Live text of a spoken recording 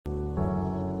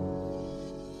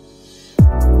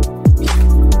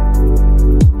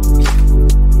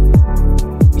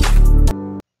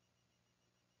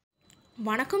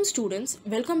வணக்கம் students,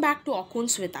 welcome back to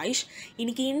accounts with Aish.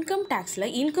 இன்றைக்கி income டேக்ஸில்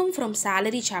income from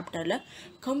salary சாப்டரில்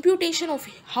computation of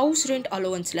house rent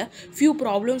அலோவன்ஸில் few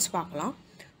problems பார்க்கலாம்.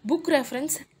 Book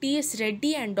reference DS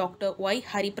Reddy and doctor Y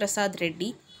Hariprasad Reddy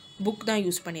book தான்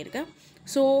use பண்ணியிருக்கேன்.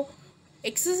 So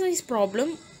exercise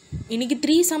problem இன்றைக்கி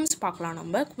 3 sums பார்க்கலாம்.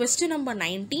 நம்ம question number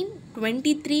 19,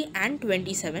 23 and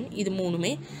 27 இது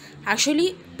மூணுமே ஆக்சுவலி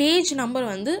பேஜ் நம்பர்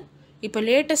வந்து இப்போ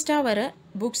லேட்டஸ்ட்டாக வர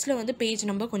புக்ஸில் வந்து பேஜ்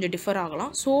நம்பர் கொஞ்சம் டிஃபர்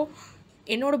ஆகலாம். ஸோ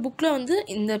என்னோடய புக்கில் வந்து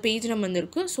இந்த பேஜ் நம்பர் வந்து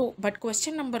இருக்குது. ஸோ பட்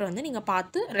கொஸ்டின் நம்பர் வந்து நீங்கள்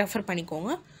பார்த்து ரெஃபர் பண்ணிக்கோங்க.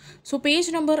 ஸோ பேஜ்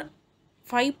நம்பர்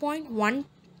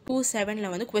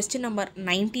 5.127 வந்து கொஸ்டின் நம்பர்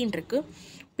 19 இருக்குது.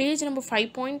 பேஜ் நம்பர்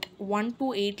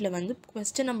 5.128 வந்து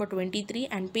question number 23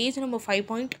 and page number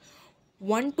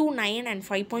 5.129 and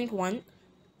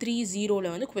 5.130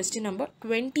 வந்து கொஸ்டின் நம்பர்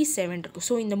 27 இருக்குது.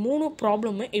 ஸோ இந்த 3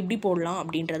 ப்ராப்ளமு எப்படி போடலாம்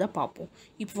அப்படின்றத பார்ப்போம்.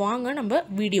 இப்போ வாங்க நம்ம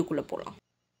வீடியோக்குள்ளே போகலாம்.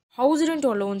 House rent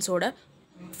அலோவன்ஸோட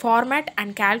format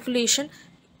and calculation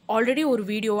already ஒரு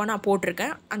வீடியோவாக நான்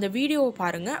போட்டிருக்கேன். அந்த வீடியோவை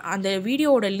பாருங்கள். அந்த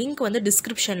வீடியோவோட லிங்க் வந்து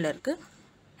டிஸ்கிரிப்ஷனில் இருக்குது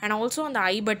அண்ட் ஆல்சோ அந்த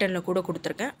ஐ பட்டனில் கூட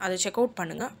கொடுத்துருக்கேன். அதை செக் அவுட்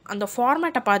பண்ணுங்கள். அந்த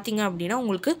ஃபார்மேட்டை பார்த்தீங்க அப்படின்னா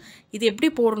உங்களுக்கு இது எப்படி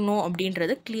போடணும்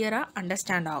அப்படின்றது கிளியராக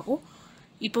அண்டர்ஸ்டாண்ட் ஆகும்.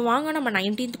 இப்போ வாங்க நம்ம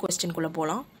 19th கொஸ்டின்குள்ளே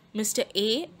போகலாம். Mr. A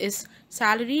is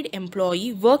salaried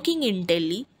employee working in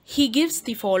Delhi. He gives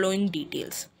the following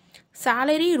details.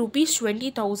 Salary rupees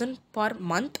 20,000 per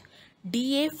month.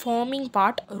 DA forming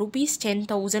part rupees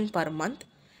 10,000 per month.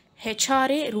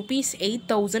 HRA rupees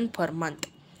 8,000 per month.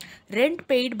 Rent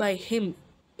paid by him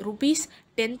rupees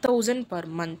 10,000 per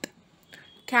month.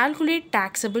 Calculate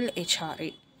taxable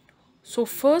HRA. So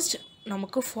first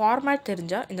நமக்கு format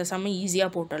தெரிஞ்சால் இந்த சம்மை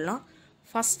ஈஸியாக போட்டுடலாம்.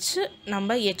 First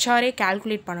நம்ம HRA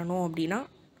calculate பண்ணணும் அப்படின்னா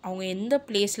அவங்க எந்த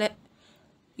பிளேஸில்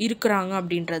இருக்கிறாங்க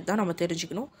அப்படின்றது தான் நம்ம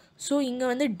தெரிஞ்சுக்கணும். ஸோ இங்கே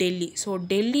வந்து டெல்லி. ஸோ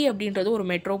டெல்லி அப்படின்றது ஒரு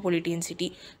metropolitan city.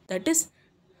 That is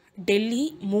Delhi,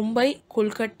 Mumbai,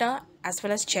 Kolkata as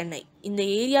well as Chennai இந்த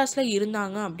ஏரியாஸில்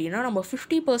இருந்தாங்க அப்படின்னா நம்ம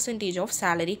 50% ஆஃப்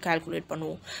சேலரி கால்குலேட்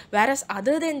பண்ணுவோம். Whereas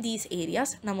other then these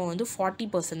areas நம்ம வந்து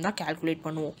 40% தான் கால்குலேட்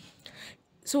பண்ணுவோம்.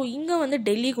 ஸோ இங்கே வந்து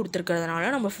டெல்லி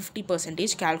கொடுத்துருக்கிறதுனால நம்ம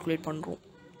 50% கால்குலேட் பண்ணுறோம்.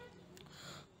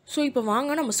 ஸோ இப்போ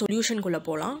வாங்க நம்ம சொல்யூஷனுக்குள்ளே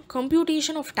போகலாம்.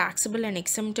 Computation of taxable and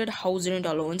exempted house rent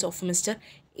allowance of mister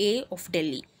A of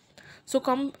Delhi. So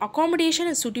accommodation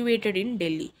is situated in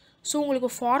Delhi. So உங்களுக்கு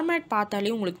ஃபார்மேட் பார்த்தாலே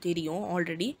உங்களுக்கு தெரியும்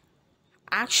already.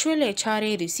 Actual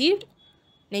HRA received,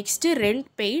 next rent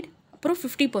paid, அப்புறம்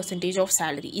 50% ஆஃப்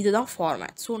சேலரி. இதுதான்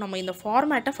ஃபார்மேட். ஸோ நம்ம இந்த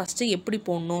ஃபார்மேட்டை ஃபஸ்ட்டு எப்படி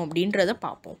போடணும் அப்படின்றத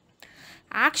பார்ப்போம்.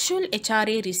 ஆக்சுவல்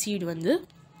ஹெச்ஆர்ஏ ரிசீவ்ட் வந்து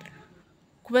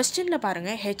கொஸ்டினில்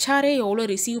பாருங்கள் ஹெச்ஆர்ஏ எவ்வளோ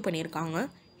ரிசீவ் பண்ணியிருக்காங்க,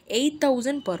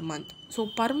 8,000 per month. So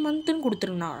per மந்த்துன்னு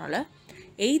கொடுத்துருந்தனால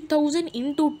 8,000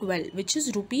 into 12 which is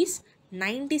rupees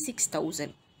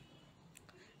 96,000.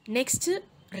 Next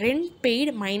rent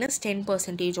paid minus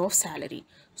 10% of salary.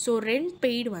 So rent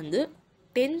paid வந்து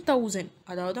 10,000.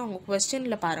 அதாவது அவங்க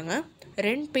கொஸ்டினில் பாருங்கள்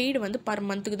ரெண்ட் பெய்டு வந்து பர்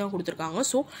மந்த்துக்கு தான் கொடுத்துருக்காங்க.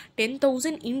 ஸோ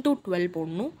 10,000 into 12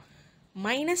 போடணும்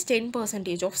மைனஸ்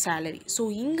 10% ஆஃப் சேலரி. ஸோ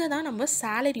இங்கே தான் நம்ம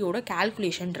சேலரியோட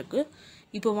கால்குலேஷன் இருக்குது.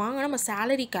 இப்போ வாங்க நம்ம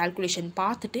சேலரி கால்குலேஷன்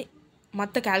பார்த்துட்டு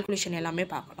மற்ற கால்குலேஷன் எல்லாமே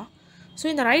பார்க்கலாம். ஸோ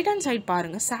இந்த ரைட் ஹேண்ட் சைட்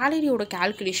பாருங்கள் சேலரியோட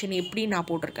கால்குலேஷன் எப்படி நான்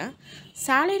போட்டிருக்கேன்.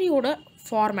 சேலரியோட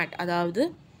ஃபார்மேட் அதாவது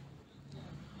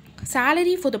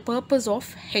salary for the purpose of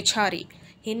HRA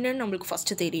என்னன்னு நம்மளுக்கு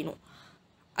ஃபஸ்ட்டு தெரியணும்.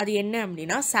 அது என்ன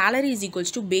அப்படின்னா salary is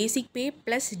equals to basic pay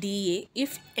plus DA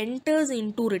if enters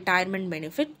into retirement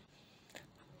benefit,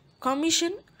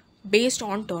 commission based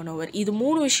on turn over. இது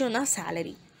 3 விஷயம் தான்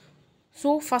சேலரி. ஸோ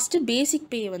ஃபஸ்ட்டு பேசிக்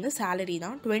பே வந்து சேலரி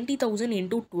தான் 20,000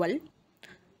 into 12.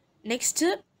 Next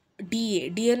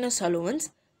DNS allowance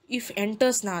if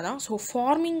என்டர்ஸ்னா தான். ஸோ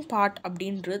ஃபார்மிங் பார்ட்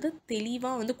அப்படின்றது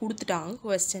தெளிவாக வந்து கொடுத்துட்டாங்க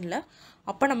கொஸ்டினில்.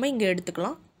 அப்போ நம்ம இங்கே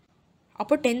எடுத்துக்கலாம்.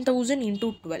 அப்போ 10,000 into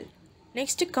 12.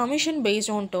 Next commission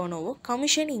based on turn over.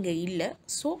 Commission இங்கே இல்லை.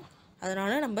 ஸோ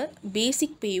அதனால் நம்ம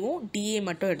பேசிக் பேவும் டிஏ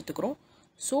மட்டும் எடுத்துக்கிறோம்.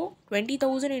 So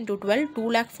 20,000 into 12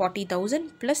 2,40,000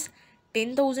 plus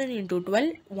 10,000 into 12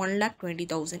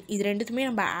 1,20,000. இது ரெண்டுத்துமே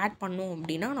நம்ம ஆட் பண்ணோம்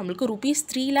அப்படின்னா நம்மளுக்கு rupees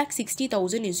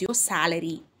 3,60,000 இஸ் யோர்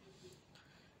சேலரி.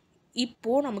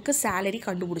 இப்போது நமக்கு சேலரி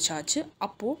கண்டுபிடிச்சாச்சு.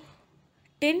 அப்போது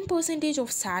 10%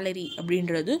 ஆஃப் சேலரி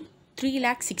அப்படின்றது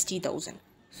 3,60,000.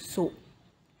 ஸோ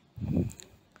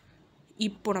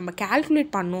இப்போது நம்ம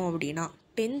கால்குலேட் பண்ணோம் அப்படின்னா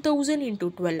 10,000 into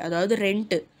 12 அதாவது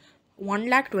ரெண்ட்டு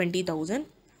 1,20,000.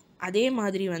 அதே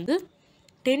மாதிரி வந்து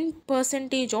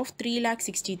 10% ஆஃப்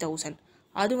 3,60,000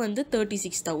 அது வந்து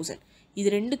 36,000. இது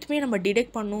ரெண்டுத்துமே நம்ம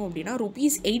டிடெக்ட் பண்ணோம் அப்படின்னா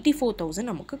rupees 84,000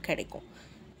 நமக்கு கிடைக்கும்.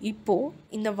 இப்போது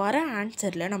இந்த வர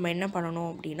ஆன்சரில் நம்ம என்ன பண்ணணும்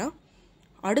அப்படின்னா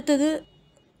அடுத்தது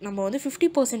நம்ம வந்து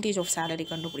 50% ஆஃப் சேலரி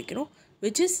கண்டுபிடிக்கணும்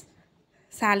which is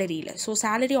சேலரியில். So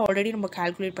salary already நம்ம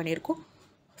கால்குலேட் பண்ணியிருக்கோம்.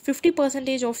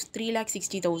 50% of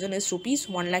 3,60,000 is rupees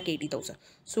 1,80,000.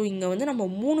 ஸோ இங்கே வந்து நம்ம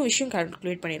 3 விஷயம்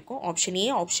கால்குலேட் பண்ணியிருக்கோம். Option A,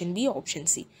 option B, option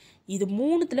C. இது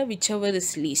மூணுத்தில் whichever is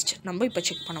least நம்ம இப்போ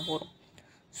செக் பண்ண போகிறோம்.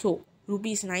 So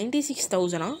rupees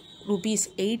 96,000, rupees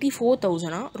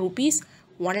 84,000, rupees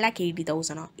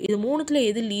 1,80,000. இது மூணுத்தில்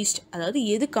எது லீஸ்ட், அதாவது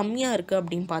எது கம்மியாக இருக்குது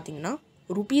அப்படின்னு பார்த்தீங்கன்னா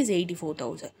rupees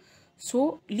 84,000. So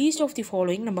least of the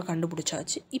following நம்ம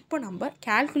கண்டுபிடிச்சாச்சு. இப்போ நம்ம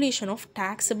கேல்குலேஷன் ஆஃப்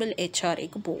taxable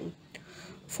HRAக்கு போவோம்.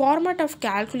 Format of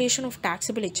calculation of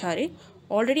taxable HRA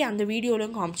already அந்த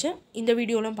வீடியோலையும் காமிச்சேன், இந்த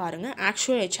வீடியோலையும் பாருங்கள்.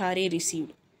 Actual HRA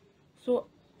received. ஸோ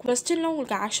கொஸ்டினில்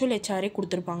உங்களுக்கு ஆக்சுவல் HRA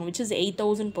கொடுத்துருப்பாங்க, which is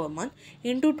 8,000 per month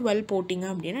into 12 போட்டிங்க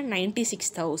அப்படின்னா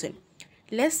 96,000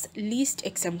 லெஸ் லீஸ்ட்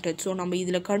எக்ஸம்டட். ஸோ நம்ம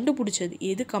இதில் கண்டுபிடிச்சது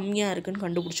எது கம்மியாக இருக்குதுன்னு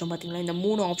கண்டுபிடிச்சோம் பார்த்தீங்களா, இந்த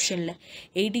 3 ஆப்ஷனில்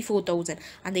 84,000.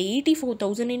 அந்த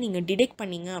 84,000 நீங்கள் டிடெக்ட்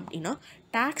பண்ணிங்க அப்படின்னா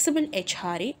taxable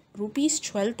HRA rupees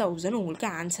 12,000 உங்களுக்கு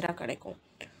ஆன்சராக கிடைக்கும்.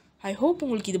 ஐ ஹோப்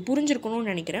உங்களுக்கு இது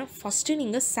புரிஞ்சிருக்கணும்னு நினைக்கிறேன். ஃபஸ்ட்டு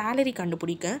நீங்கள் சேலரி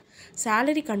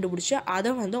சேலரி கண்டுபிடிச்சி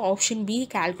அதை வந்து ஆப்ஷன் பி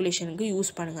கேல்குலேஷனுக்கு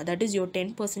யூஸ் பண்ணுங்கள். That is your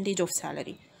 10% of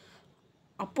salary.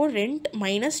 அப்போது ரெண்ட்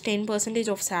மைனஸ் 10%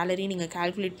 ஆஃப் சேலரி நீங்கள்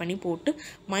கால்குலேட் பண்ணி போட்டு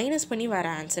மைனஸ் பண்ணி வர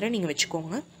ஆன்சரை நீங்கள்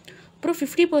வச்சுக்கோங்க. அப்புறம்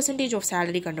 50% ஆஃப்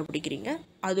சேலரி கண்டுபிடிக்கிறீங்க,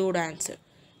 அதோட ஆன்சர்.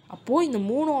 அப்போது இந்த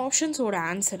 3 ஆப்ஷன்ஸோட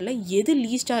ஆன்சரில் எது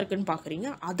லீஸ்ட்டாக இருக்குதுன்னு பார்க்குறீங்க,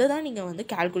 அதை தான் நீங்கள் வந்து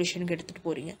கேல்குலேஷனுக்கு எடுத்துகிட்டு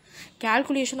போகிறீங்க.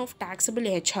 Calculation of taxable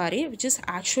HRA which is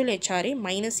actual HRA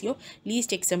minus your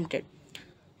least exempted.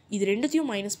 இது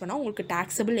ரெண்டுத்தையும் மைனஸ் பண்ணால் உங்களுக்கு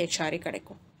taxable HRA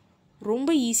கிடைக்கும்.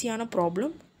 ரொம்ப ஈஸியான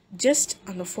ப்ராப்ளம். ஜஸ்ட்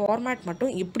அந்த ஃபார்மேட்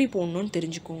மட்டும் எப்படி போடணும்னு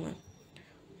தெரிஞ்சுக்கோங்க.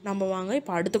 நம்ம வாங்க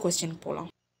இப்போ அடுத்த கொஸ்டினுக்கு போகலாம்.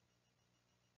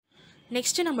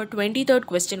 நெக்ஸ்ட்டு நம்ம 23rd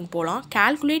கொஸ்டினுக்கு போகலாம்.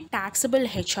 Calculate taxable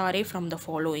HRA from the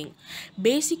following.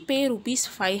 Basic pay rupees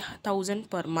 5,000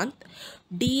 per month,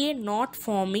 DA not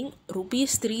forming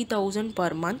rupees 3,000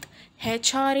 per month,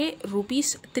 HRA rupees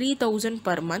 3,000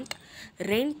 per month,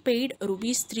 rent paid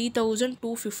rupees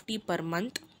 3,250 per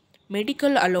month,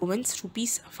 medical allowance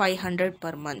rupees 500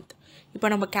 per month. இப்போ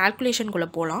நம்ம கேல்குலேஷனுக்குள்ளே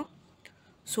போகலாம்.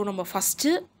 So நம்ம first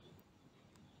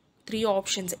 3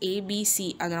 options ABC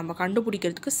அதை நம்ம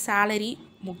கண்டுபிடிக்கிறதுக்கு salary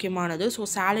முக்கியமானது. So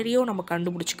சேலரியும் நம்ம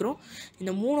கண்டுபிடிச்சிக்கிறோம்.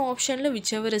 இந்த 3 ஆப்ஷனில்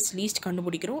whichever is least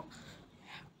கண்டுபிடிக்கிறோம்.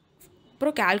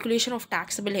 அப்புறம் கேல்குலேஷன் ஆஃப்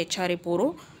taxable HRA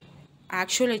போகிறோம்.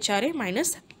 Actual HRA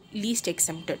minus least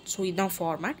exempted. So இதுதான்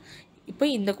ஃபார்மேட். இப்போ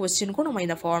இந்த கொஸ்டினுக்கும் நம்ம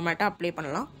இந்த ஃபார்மேட்டை அப்ளை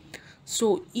பண்ணலாம். ஸோ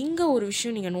இங்கே ஒரு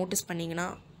விஷயம் நீங்கள் நோட்டீஸ் பண்ணிங்கன்னா,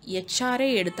 HRA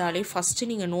எடுத்தாலே ஃபஸ்ட்டு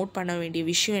நீங்கள் நோட் பண்ண வேண்டிய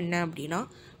விஷயம் என்ன அப்படின்னா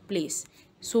பிளேஸ்.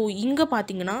 ஸோ இங்கே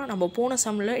பார்த்தீங்கன்னா நம்ம போன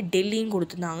சம்மில் டெல்லின்னு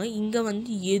கொடுத்துருந்தாங்க, இங்கே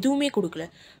வந்து எதுவுமே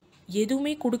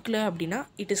கொடுக்கல அப்படின்னா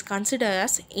it is consider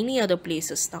as any other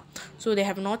places தான். So they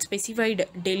have not specified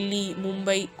Delhi,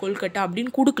 Mumbai, Kolkata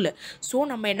அப்படின்னு கொடுக்கல. ஸோ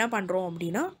நம்ம என்ன பண்ணுறோம்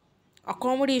அப்படின்னா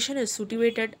accommodation is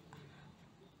situated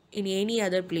in any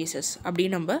other places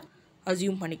அப்படின்னு நம்ம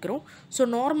அசியூம் பண்ணிக்கிறோம். ஸோ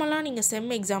நார்மலாக நீங்கள் செம்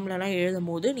எக்ஸாம்லலாம் எழுதும்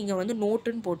போது நீங்கள் வந்து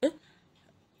நோட்டுன்னு போட்டு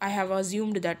ஐ ஹாவ்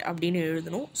அசியூம்டு தட் அப்படின்னு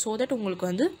எழுதணும். ஸோ தட் உங்களுக்கு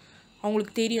வந்து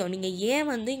அவங்களுக்கு தெரியும் நீங்கள் ஏன்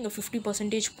வந்து இங்கே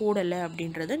 50% போடலை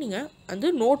அப்படின்றத நீங்கள் வந்து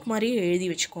நோட் மாதிரியே எழுதி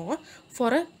வச்சுக்கோங்க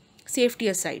for a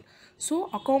சேஃப்டியர் side. So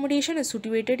accommodation is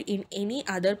situated in any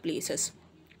other places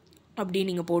அப்படி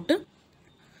நீங்கள் போட்டு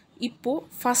இப்போது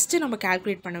ஃபஸ்ட்டு நம்ம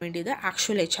கால்குலேட் பண்ண வேண்டியது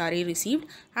actual HRA received.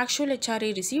 Actual HRA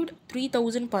received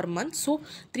 3,000 per month. So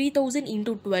 3,000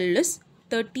 into 12 is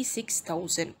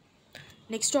 36,000.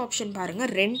 Next option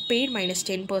பாருங்கள், rent paid minus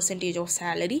 10% of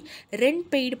salary. Rent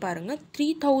paid பாருங்கள்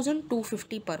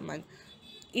 3,250 per month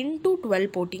into 12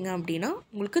 போட்டிங்க அப்படின்னா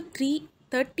உங்களுக்கு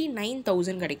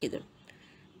 39,000 கிடைக்கிது.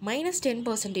 Minus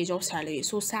 10% of salary.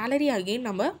 So salary again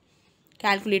நம்ம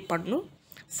கால்குலேட் பண்ணணும்.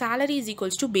 Salary is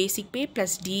equals to basic pay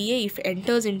plus DA if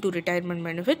enters into retirement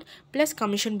benefit plus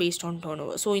commission based on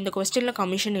turnover. So இந்த கொஸ்டினில்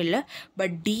commission இல்லை,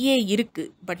 பட் DA இருக்குது.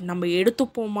 பட் நம்ம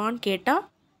எடுத்துப்போமான்னு கேட்டால்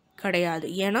கிடையாது.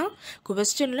 ஏன்னா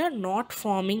கொஸ்டினில் நாட்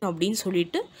ஃபார்மிங் அப்படின்னு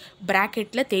சொல்லிட்டு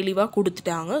ப்ராக்கெட்டில் தெளிவாக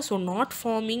கொடுத்துட்டாங்க. ஸோ நாட்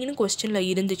ஃபார்மிங்னு கொஸ்டினில்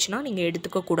இருந்துச்சுன்னா நீங்கள்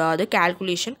எடுத்துக்கக்கூடாது.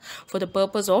 Calculation for the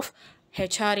purpose of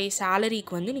HRA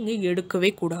சேலரிக்கு வந்து நீங்கள்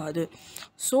எடுக்கவே கூடாது.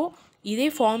 ஸோ இதே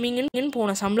ஃபார்மிங்னு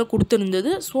போன சம்மில் கொடுத்துருந்தது.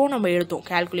 ஸோ நம்ம எடுத்தோம்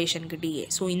கேல்குலேஷனுக்கு DA.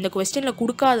 ஸோ இந்த கொஸ்டினில்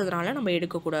கொடுக்காததுனால நம்ம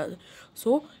எடுக்கக்கூடாது.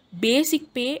 ஸோ பேசிக்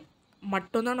பே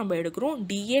மட்டும்தான் நம்ம எடுக்கிறோம்.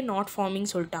 DA நாட் ஃபார்மிங்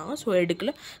சொல்லிட்டாங்க, ஸோ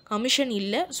எடுக்கல. கமிஷன்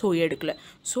இல்லை, ஸோ எடுக்கல.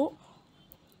 ஸோ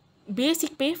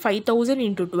பேசிக் பே 5,000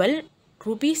 into 12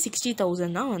 rupees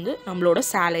 60,000 தான் வந்து நம்மளோட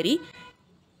சேலரி.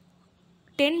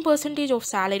 10%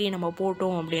 ஆஃப் சேலரி நம்ம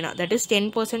போட்டோம் அப்படின்னா, தட் இஸ்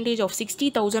 10% ஆஃப்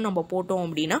 60,000 நம்ம போட்டோம்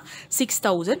அப்படின்னா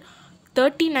 6,000.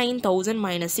 39,000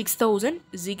 minus 6,000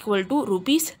 is equal to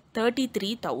rupees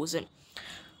 33,000.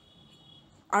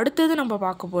 அடுத்தது நம்ம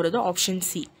பார்க்க போகிறது option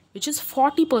C, which is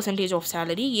 40% of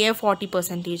salary. ஏன்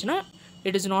 40%னா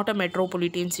It is not a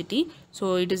metropolitan city, so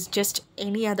it is just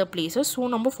any other places. So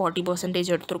நம்ம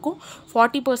 40% எடுத்துருக்கோம்.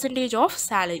 40% of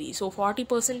salary. So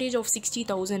 40% of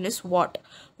 60,000 is what?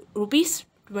 Rupees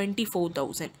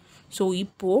 24,000. So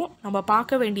இப்போது நம்ம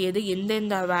பார்க்க வேண்டியது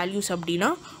எந்தெந்த வேல்யூஸ் அப்படின்னா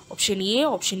option A,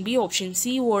 option B, option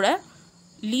சியோட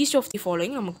லீஸ்ட் ஆஃப் தி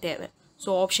ஃபாலோயிங் நமக்கு தேவை. ஸோ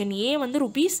ஆப்ஷன் ஏ வந்து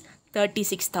rupees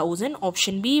 36,000,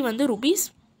 ஆப்ஷன் பி வந்து rupees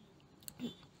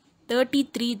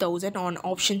 33,000, on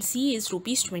option C is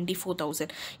rupees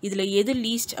 24,000. இதில் எது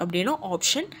லீஸ்ட் அப்படின்னா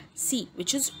option C,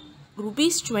 which is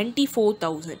rupees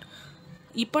 24,000.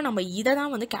 இப்போ நம்ம இதை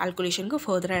தான் வந்து கேல்குலேஷனுக்கு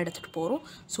ஃபர்தராக எடுத்துகிட்டு போகிறோம்.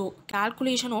 So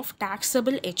calculation of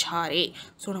taxable HRA.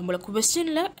 So நம்மளுக்கு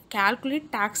கொஸ்டினில் calculate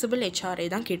taxable HRA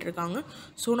தான் கேட்டிருக்காங்க.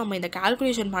 ஸோ நம்ம இந்த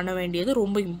கேல்குலேஷன் பண்ண வேண்டியது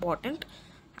ரொம்ப important.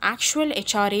 Actual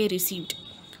HRA received.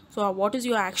 So what is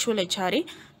your actual HRA?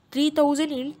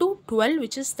 3,000 into 12,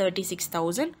 which is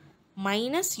 36,000,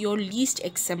 minus your least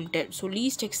exempted. So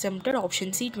least exempted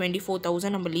option C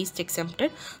 24,000 நம்ம least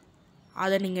exempted.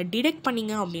 அதை நீங்கள் டிடெக்ட்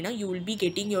பண்ணிங்க அப்படின்னா you will be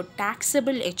getting your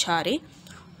taxable HRA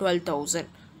 12,000.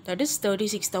 that is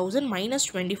 36,000 minus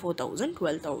 24,000,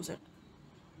 12,000.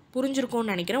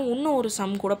 புரிஞ்சிருக்கும்னு நினைக்கிறேன். இன்னும் ஒரு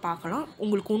some கூட பார்க்கலாம்,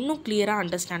 உங்களுக்கு இன்னும் கிளியராக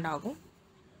அண்டர்ஸ்டாண்ட் ஆகும்.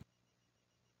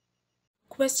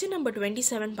 Question number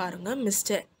 27 பாருங்க.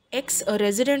 Mr. X, a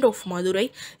resident of Madurai,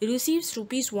 receives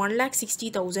rupees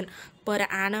 1,60,000 per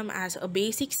annum as a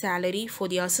basic salary for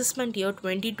the assessment year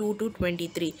 22 to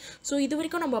 23. So இது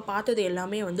வரைக்கும் நம்ம பார்த்தது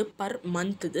எல்லாமே வந்து பர்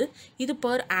மந்த், இது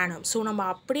பர் annum. ஸோ நம்ம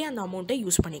அப்படியே அந்த அமௌண்ட்டை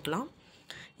யூஸ் பண்ணிக்கலாம்.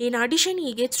 In addition,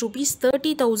 he gets rupees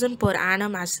 30,000 per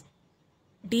annum as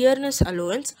dearness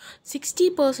allowance,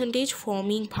 60%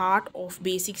 forming part of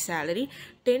basic salary,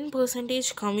 10%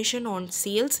 commission on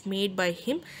sales made by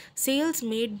him. Sales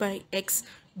made by X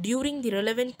during the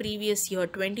relevant previous year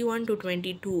 21 to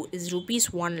 22 is rupees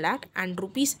 1 lakh and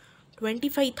rupees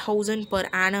 25,000 per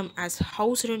annum as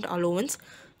house rent allowance.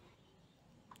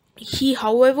 He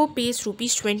however pays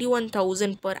rupees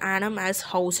 21,000 per annum as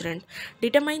house rent.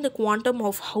 Determine the quantum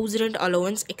of house rent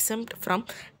allowance exempt from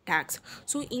tax.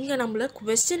 So இங்கே நம்மள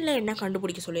கொஸ்டினில் என்ன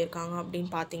கண்டுபிடிக்க சொல்லியிருக்காங்க அப்படின்னு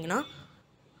பார்த்தீங்கன்னா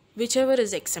whichever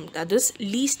is exempt, that is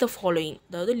least the following.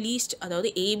 அதாவது least, அதாவது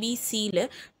ஏபிசியில்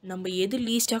நம்ம எது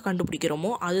லீஸ்ட்டாக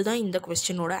கண்டுபிடிக்கிறோமோ அதுதான் இந்த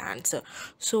கொஸ்டினோட answer.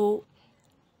 So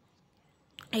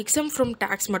exempt from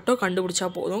tax மட்டும் கண்டுபிடிச்சா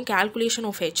போதும். calculation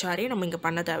of HRA நம்ம இங்கே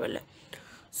பண்ண தேவையில்லை.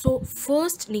 ஸோ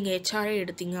ஃபர்ஸ்ட் நீங்கள் HRA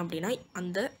எடுத்தீங்க அப்படின்னா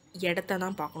அந்த இடத்த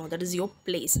தான் பார்க்கணும், that is your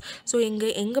place. So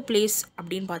எங்கள் பிளேஸ்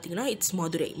அப்படின்னு பார்த்தீங்கன்னா இட்ஸ்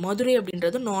மதுரை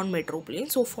அப்படின்றது நான்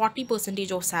மெட்ரோபாலியன். ஸோ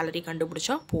 40% ஆஃப் சேலரி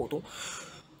கண்டுபிடிச்சா போதும்.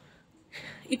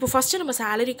 இப்போ ஃபஸ்ட்டு நம்ம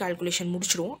சேலரி கால்குலேஷன்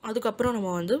முடிச்சிடுவோம், அதுக்கப்புறம் நம்ம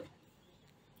வந்து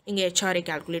இங்கே HRA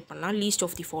calculate பண்ணலாம். Least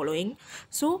of the following.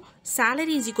 So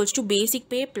salary is equals to basic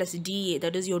pay plus DA,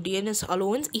 that is your dearness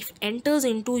allowance, if enters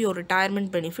into your retirement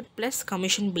benefit plus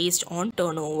commission based on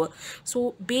turnover. So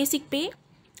basic pay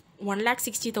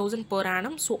 1,60,000 per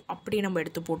annum. So அப்படியே நம்ம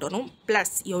எடுத்து போட்டுறோம்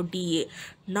plus your DA.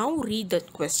 Now read the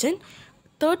question.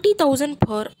 30,000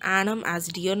 per annum as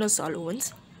dearness allowance,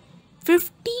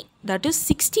 50, that is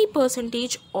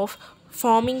 60% of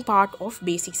forming part of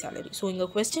basic salary. So இங்கே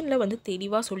கொஸ்டினில் வந்து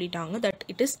தெளிவாக சொல்லிட்டாங்க that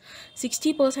it is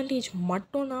 60%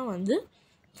 மட்டும்தான் வந்து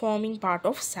ஃபார்மிங் பார்ட்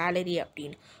ஆஃப் சேலரி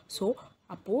அப்படின்னு. ஸோ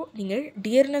அப்போது நீங்கள்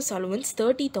டியர்னஸ் அலவன்ஸ்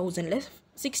 30,000ல்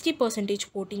 60%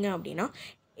 போட்டிங்க அப்படின்னா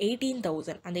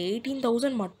 18,000. அந்த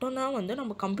 18,000 மட்டும்தான் வந்து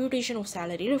நம்ம கம்ப்யூட்டேஷன் ஆஃப்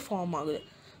சேலரியில் ஃபார்ம் ஆகுது.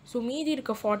 ஸோ மீதி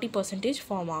இருக்க 40%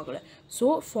 ஃபார்ம் ஆகலை. ஸோ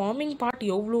ஃபார்மிங் பார்ட்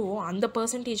எவ்வளவோ அந்த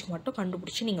பர்சன்டேஜ் மட்டும்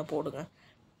கண்டுபிடிச்சி நீங்கள் போடுங்க.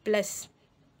 Plus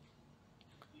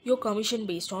your commission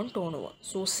based on turnover.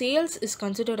 So sales is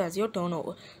considered as your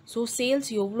turnover. So sales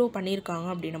எவ்வளோ பண்ணியிருக்காங்க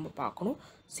அப்படின்னு நம்ம பார்க்கணும்.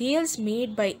 Sales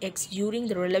made by X during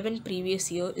the relevant previous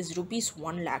year is rupees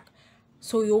 1 lakh.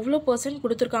 So எவ்வளோ பர்சன்ட்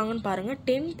கொடுத்துருக்காங்கன்னு பாருங்கள்.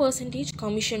 10%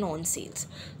 commission on sales.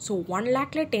 ஸோ 1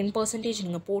 lakhல 10%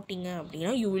 நீங்கள் போட்டிங்க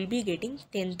அப்படின்னா you will be getting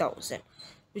 10,000,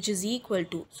 which is equal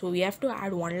to, so we have to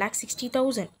add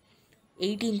 1,60,000,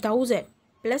 18,000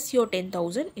 plus your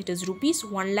 10,000, it is rupees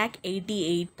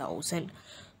 1,88,000.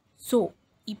 So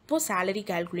இப்போ salary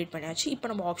calculate பண்ணியாச்சு. இப்போ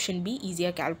நம்ம ஆப்ஷன் பி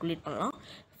ஈஸியாக கால்குலேட் பண்ணலாம்.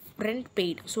 Rent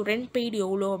paid. So rent paid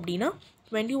எவ்வளோ அப்படின்னா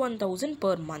 21,000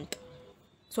 per month,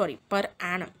 sorry per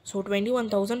annum. So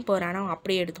 21,000 per annum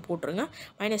அப்படியே எடுத்து போட்டுருங்க.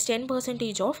 Minus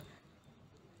 10% of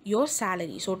your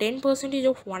salary. So 10%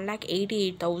 of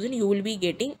 1,88,000, you will be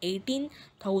getting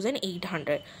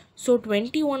 18,800. So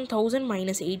 21,000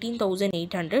 minus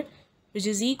 18,800, which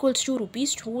is equals to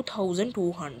rupees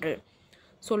 2,200.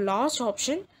 So last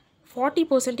option,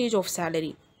 40% of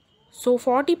salary. So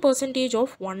 40% of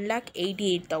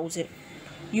 1,88,000,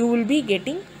 you will be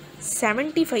getting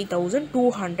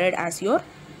 75,200 as your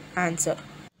answer.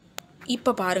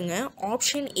 இப்போ பாருங்க,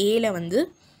 option ஏல வந்து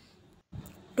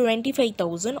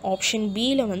 25,000, option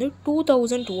பியில் வந்து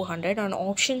 2,200 and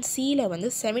option சியில் வந்து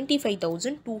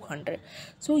 75,200.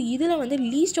 So இதில் வந்து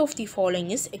least of the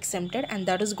following is exempted and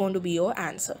that is gonna to be your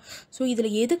answer. So இதில்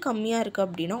எது கம்மியாக இருக்குது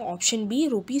அப்படின்னா ஆப்ஷன் பி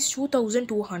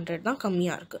 ₹2,200 தான்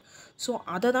கம்மியாக இருக்குது. ஸோ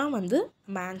அதை தான் வந்து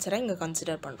நம்ம ஆன்சராக இங்கே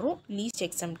கன்சிடர் பண்ணுறோம், லீஸ்ட்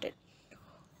எக்ஸம்டட்.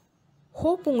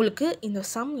 ஹோப் உங்களுக்கு இந்த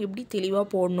சம் எப்படி தெளிவாக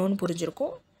போடணும்னு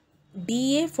புரிஞ்சிருக்கும்.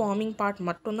 டிஏ ஃபார்மிங் பார்ட்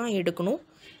மட்டும்தான் எடுக்கணும்.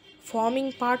 ஃபார்மிங்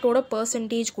பார்ட்டோட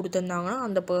பர்சன்டேஜ் கொடுத்துருந்தாங்கன்னா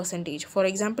அந்த பர்சன்டேஜ், ஃபார்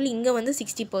எக்ஸாம்பிள் இங்கே வந்து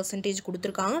 60%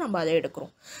 கொடுத்துருக்காங்க, நம்ம அதை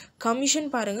எடுக்கிறோம். கமிஷன்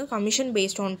பாருங்கள், commission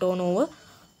based on turn over.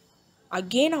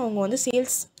 Again அவங்க வந்து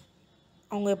சேல்ஸ்,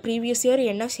 அவங்க ப்ரீவியஸ் இயர்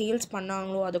என்ன சேல்ஸ்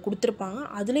பண்ணாங்களோ அதை கொடுத்துருப்பாங்க,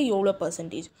 அதில் எவ்வளோ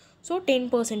percentage. So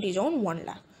 10% on 1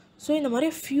 lakh. So இந்த மாதிரி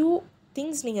ஃபியூ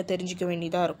திங்ஸ் நீங்கள் தெரிஞ்சிக்க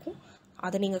வேண்டியதாக இருக்கும்.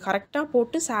 அதை நீங்கள் கரெக்டாக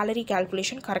போட்டு சேலரி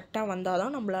கேல்குலேஷன் கரெக்டாக வந்தால்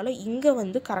தான் நம்மளால் இங்கே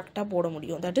வந்து கரெக்டாக போட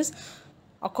முடியும். தட் இஸ்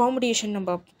அக்காமடேஷன் நம்ம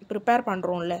prepare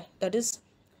பண்ணுறோம்ல, that is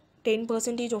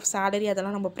 10% of salary,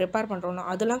 அதெல்லாம் நம்ம ப்ரிப்பேர் பண்ணுறோம்ல,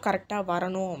 அதெல்லாம் கரெக்டாக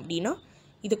வரணும் அப்படின்னா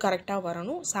இது கரெக்டாக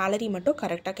வரணும். சேலரி மட்டும்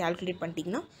கரெக்டாக கேல்குலேட்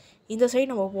பண்ணிட்டிங்கன்னா இந்த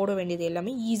சைடு நம்ம போட வேண்டியது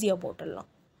எல்லாமே ஈஸியாக போட்டுடலாம்.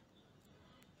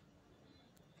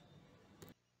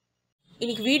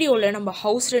 இன்றைக்கி வீடியோவில் நம்ம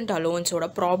ஹவுஸ் ரெண்ட் அலோவன்ஸோட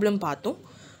ப்ராப்ளம் பார்த்தோம்.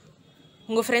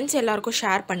 உங்கள் ஃப்ரெண்ட்ஸ் எல்லாருக்கும்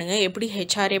ஷேர் பண்ணுங்கள் எப்படி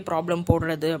ஹெச்ஆர்ஏ ப்ராப்ளம்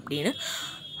போடுறது அப்படின்னு.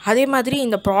 அதே மாதிரி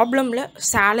இந்த ப்ராப்ளமில்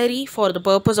salary for the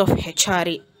purpose of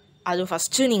HRA அது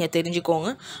ஃபஸ்ட்டு நீங்கள் தெரிஞ்சுக்கோங்க.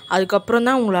 அதுக்கப்புறம்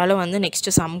தான் உங்களால் வந்து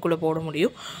நெக்ஸ்ட்டு சம்குள்ளே போட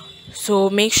முடியும். So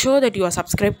make sure that you are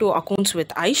subscribe to accounts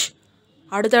with Aish.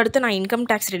 அடுத்தடுத்து நான் இன்கம்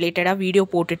டேக்ஸ் ரிலேட்டடாக வீடியோ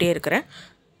போட்டுகிட்டே இருக்கிறேன்.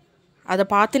 அதை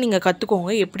பார்த்து நீங்கள்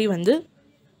கற்றுக்கோங்க எப்படி வந்து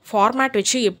ஃபார்மேட்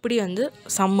வச்சு எப்படி வந்து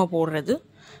சம்மை போடுறது.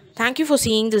 Thank you for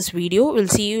seeing this video.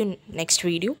 Will see you in next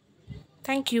video.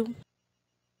 Thank you.